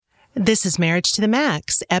This is Marriage to the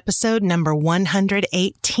Max, episode number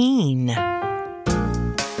 118.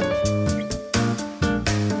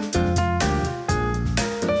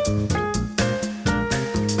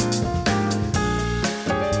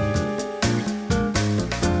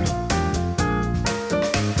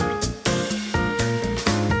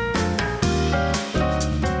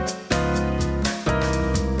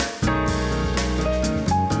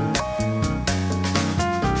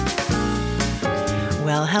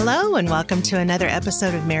 Hello, and welcome to another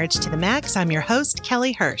episode of Marriage to the Max. I'm your host,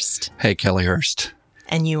 Kellie Hurst. Hey, Kellie Hurst.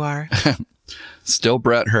 And you are? Still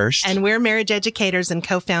Brett Hurst. And we're marriage educators and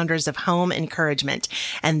co-founders of Home Encouragement.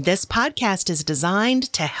 And this podcast is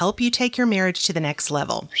designed to help you take your marriage to the next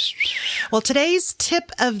level. Well, today's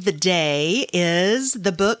tip of the day is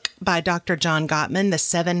the book by Dr. John Gottman, The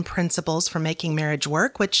 7 Principles for Making Marriage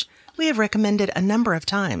Work, which we have recommended a number of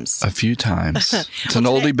times. A few times. It's an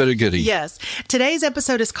oldie but a goodie. Yes. Today's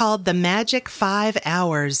episode is called The Magic 5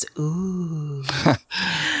 Hours. Ooh.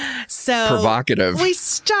 So provocative. We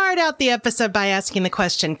start out the episode by asking the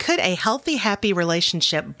question, could a healthy, happy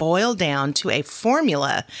relationship boil down to a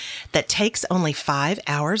formula that takes only 5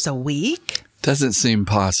 hours a week? Doesn't seem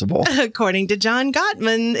possible. According to John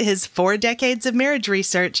Gottman, his 4 decades of marriage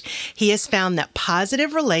research, he has found that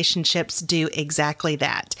positive relationships do exactly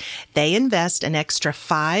that. They invest an extra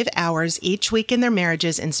 5 hours each week in their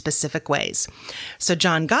marriages in specific ways. So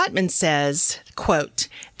John Gottman says, quote,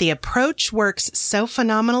 "The approach works so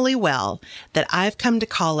phenomenally well that I've come to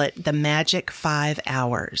call it the magic 5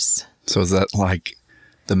 hours. So is that like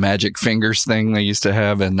the magic fingers thing they used to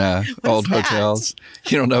have in old hotels?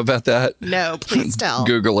 You don't know about that? No, please tell.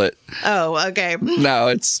 Google it. Oh, okay. No,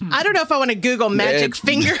 I don't know if I want to Google magic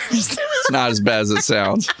fingers. It's not as bad as it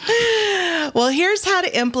sounds. Well, here's how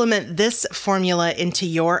to implement this formula into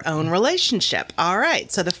your own relationship. All right.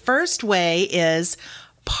 So the first way is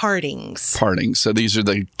partings. Partings. So these are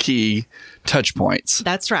the key touch points.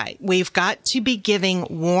 That's right. We've got to be giving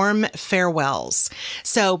warm farewells.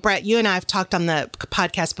 So, Brett, you and I have talked on the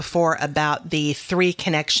podcast before about the 3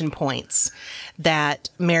 connection points that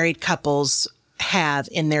married couples have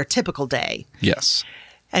in their typical day. Yes.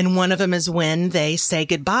 And one of them is when they say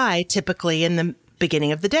goodbye, typically in the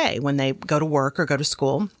beginning of the day, when they go to work or go to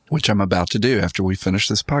school. Which I'm about to do after we finish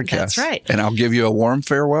this podcast. That's right. And I'll give you a warm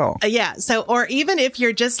farewell. Yeah. So, or even if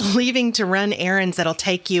you're just leaving to run errands that'll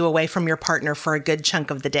take you away from your partner for a good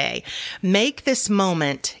chunk of the day, make this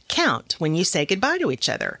moment count when you say goodbye to each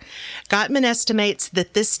other. Gottman estimates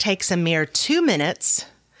that this takes a mere 2 minutes,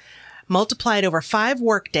 multiplied over 5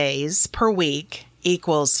 work days per week,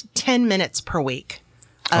 equals 10 minutes per week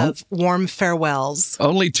of warm farewells.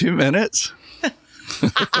 Only 2 minutes?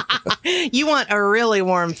 You want a really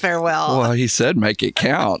warm farewell. Well, he said make it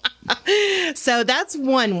count. So that's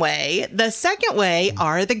one way. The second way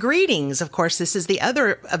are the greetings. Of course, this is the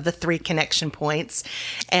other of the 3 connection points.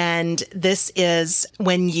 And this is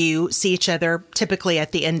when you see each other typically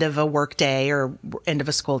at the end of a work day or end of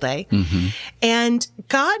a school day. Mm-hmm. And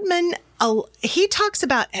Gottman, he talks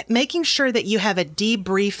about making sure that you have a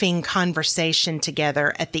debriefing conversation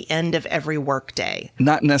together at the end of every work day.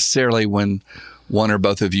 Not necessarily when one or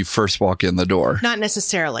both of you first walk in the door. Not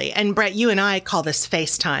necessarily. And Brett, you and I call this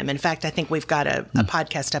FaceTime. In fact, I think we've got a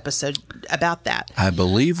podcast episode about that. I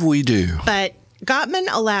believe we do. But Gottman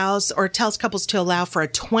allows or tells couples to allow for a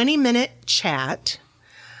 20-minute chat.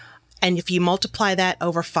 And if you multiply that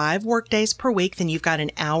over 5 work days per week, then you've got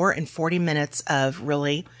an hour and 40 minutes of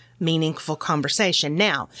really meaningful conversation.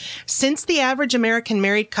 Now, since the average American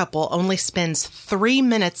married couple only spends 3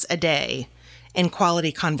 minutes a day in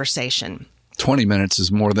quality conversation, 20 minutes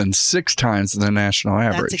is more than 6 times the national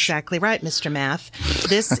average. That's exactly right, Mr. Math.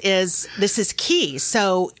 This is key.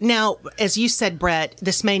 So now, as you said, Brett,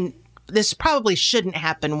 this probably shouldn't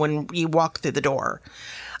happen when you walk through the door.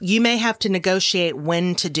 You may have to negotiate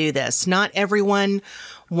when to do this. Not everyone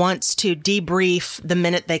wants to debrief the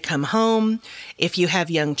minute they come home. If you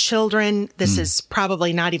have young children, this is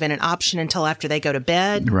probably not even an option until after they go to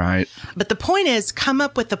bed. Right. But the point is, come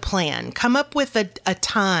up with a plan. Come up with a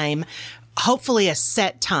time, hopefully a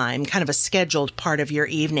set time, kind of a scheduled part of your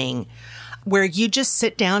evening where you just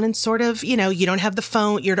sit down and sort of, you don't have the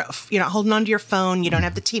phone, you're not holding onto your phone, you don't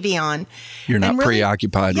have the TV on. You're not really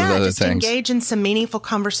preoccupied with other just things. Engage in some meaningful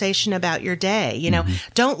conversation about your day.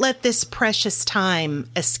 Don't let this precious time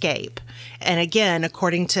escape. And again,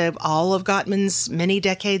 according to all of Gottman's many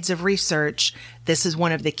decades of research, this is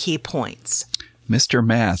one of the key points. Mr.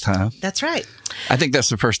 Math, huh? That's right. I think that's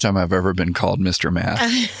the first time I've ever been called Mr. Math.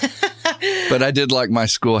 But I did like my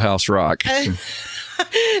Schoolhouse Rock.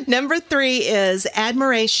 Number 3 is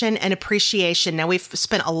admiration and appreciation. Now, we've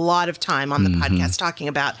spent a lot of time on the podcast talking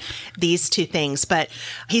about these two things, but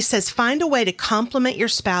he says, find a way to compliment your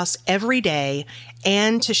spouse every day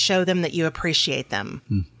and to show them that you appreciate them.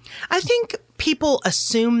 I think people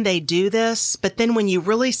assume they do this, but then when you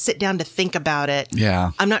really sit down to think about it,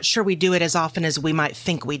 I'm not sure we do it as often as we might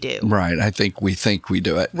think we do. Right. I think we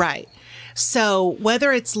do it. Right. So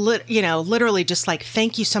whether it's, literally just like,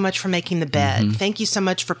 thank you so much for making the bed. Thank you so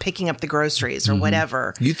much for picking up the groceries or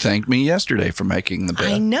whatever. You thanked me yesterday for making the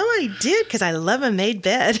bed. I know I did, because I love a made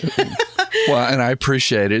bed. Well, and I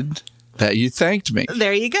appreciated that you thanked me.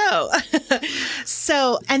 There you go.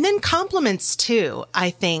 So, and then compliments too,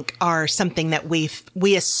 I think, are something that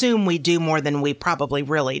we assume we do more than we probably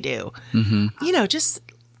really do. Just,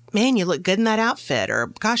 man, you look good in that outfit, or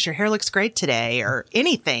gosh, your hair looks great today, or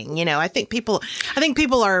anything. I think people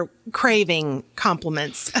are craving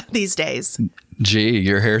compliments these days. Gee,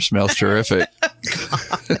 your hair smells terrific.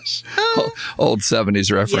 Old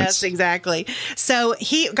 70s reference. Yes, exactly. So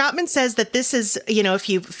Gottman says that this is, if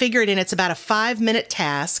you figure it in, it's about a 5-minute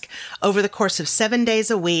task over the course of 7 days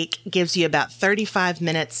a week, gives you about 35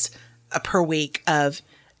 minutes per week of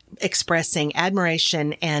expressing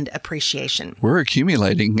admiration and appreciation. We're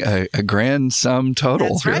accumulating a grand sum total.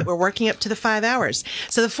 That's right. We're working up to the 5 hours.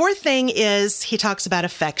 So the fourth thing is he talks about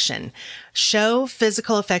affection. Show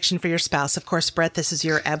physical affection for your spouse. Of course, Brett, this is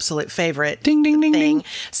your absolute favorite ding, ding, ding, thing. ding.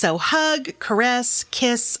 So hug, caress,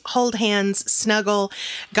 kiss, hold hands, snuggle.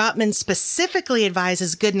 Gottman specifically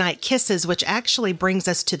advises goodnight kisses, which actually brings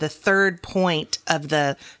us to the third point of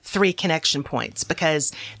the 3 connection points,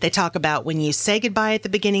 because they talk about when you say goodbye at the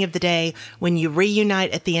beginning of the day, when you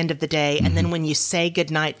reunite at the end of the day, and then when you say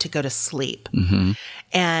goodnight to go to sleep.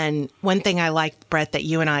 And one thing I like, Brett, that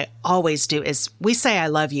you and I always do is we say I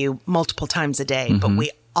love you multiple times a day, but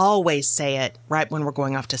we always say it right when we're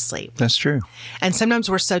going off to sleep. That's true. And sometimes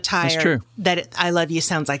we're so tired that I love you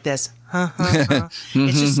sounds like this.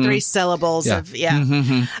 It's just 3 syllables of,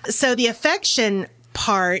 So the affection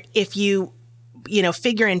part, if you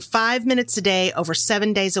figure in 5 minutes a day over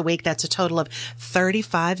 7 days a week, that's a total of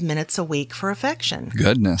 35 minutes a week for affection.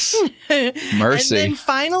 Goodness. Mercy. And then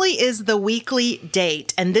finally is the weekly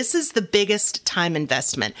date. And this is the biggest time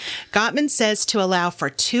investment. Gottman says to allow for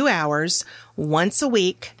 2 hours once a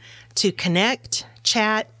week to connect,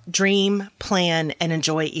 chat, dream, plan, and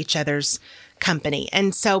enjoy each other's company.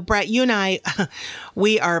 And so, Brett, you and I,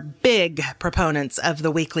 we are big proponents of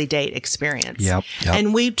the weekly date experience. Yep.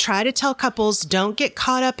 And we try to tell couples, don't get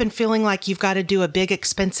caught up in feeling like you've got to do a big,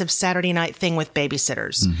 expensive Saturday night thing with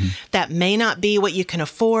babysitters. That may not be what you can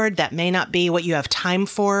afford. That may not be what you have time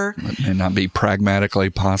for. It may not be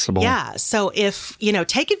pragmatically possible. Yeah. So if,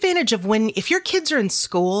 take advantage of if your kids are in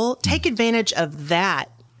school, take advantage of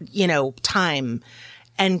that, time,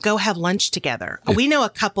 and go have lunch together. We know a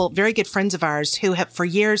couple very good friends of ours who have for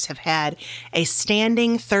years have had a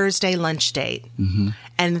standing Thursday lunch date.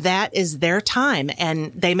 And that is their time.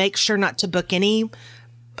 And they make sure not to book any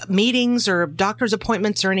meetings or doctor's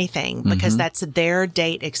appointments or anything, because that's their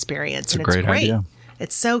date experience. It's a great idea.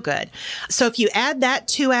 It's so good. So if you add that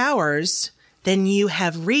 2 hours, then you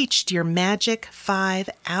have reached your magic 5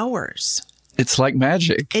 hours. It's like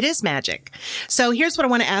magic. It is magic. So here's what I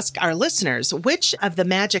want to ask our listeners. Which of the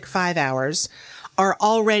magic 5 hours are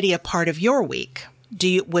already a part of your week?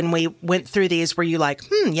 When we went through these, were you like,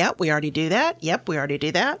 yep, we already do that. Yep, we already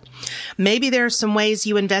do that. Maybe there are some ways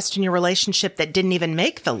you invest in your relationship that didn't even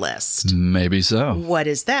make the list. Maybe so. What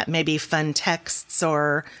is that? Maybe fun texts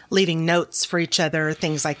or leaving notes for each other,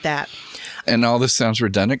 things like that. And all this sounds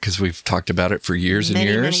redundant because we've talked about it for years and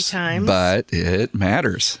years. Many times. But it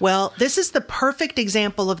matters. Well, this is the perfect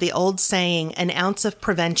example of the old saying, an ounce of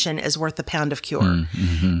prevention is worth a pound of cure.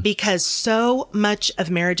 Because so much of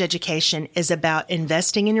marriage education is about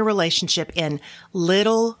investing in your relationship in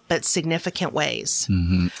little but significant ways.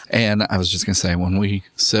 And I was just going to say, when we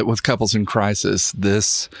sit with couples in crisis,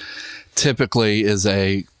 this typically is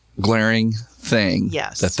a glaring thing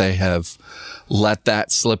that they have let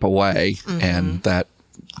that slip away, and that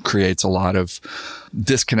creates a lot of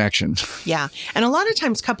disconnection. Yeah. And a lot of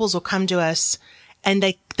times couples will come to us and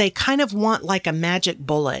they kind of want like a magic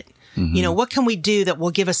bullet. What can we do that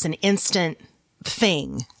will give us an instant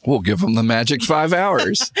thing? We'll give them the magic 5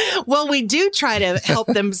 hours. Well, we do try to help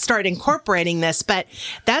them start incorporating this, but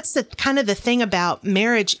that's the kind of the thing about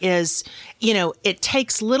marriage is, it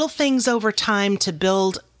takes little things over time to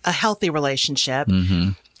build a healthy relationship.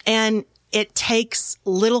 And it takes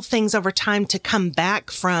little things over time to come back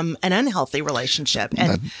from an unhealthy relationship.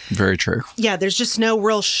 And that's very true. Yeah, there's just no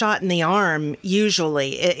real shot in the arm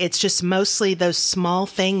usually. It's just mostly those small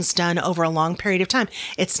things done over a long period of time.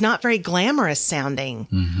 It's not very glamorous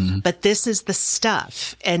sounding, but this is the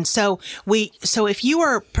stuff. And so if you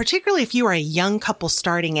are, particularly if you are a young couple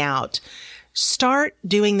starting out, start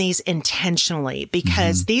doing these intentionally,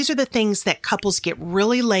 because these are the things that couples get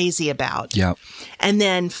really lazy about. Yep. And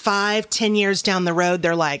then 5-10 years down the road,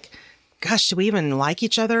 they're like, gosh, do we even like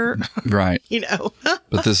each other? Right.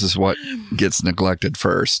 But this is what gets neglected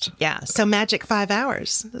first. Yeah. So Magic 5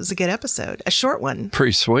 Hours. It was a good episode. A short one.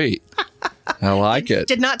 Pretty sweet. I like it.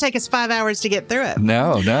 Did not take us 5 hours to get through it.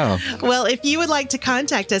 No. Well, if you would like to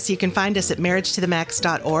contact us, you can find us at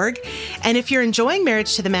marriagetothemax.org. And if you're enjoying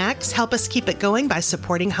Marriage to the Max, help us keep it going by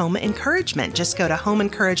supporting Home Encouragement. Just go to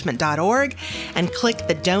homeencouragement.org and click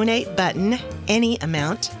the donate button. Any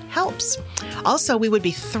amount helps. Also, we would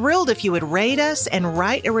be thrilled if you would rate us and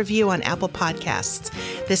write a review on Apple Podcasts.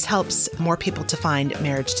 This helps more people to find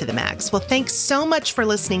Marriage to the Max. Well, thanks so much for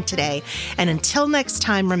listening today. And until next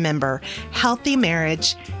time, remember, healthy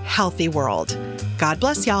marriage, healthy world. God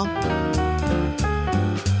bless y'all.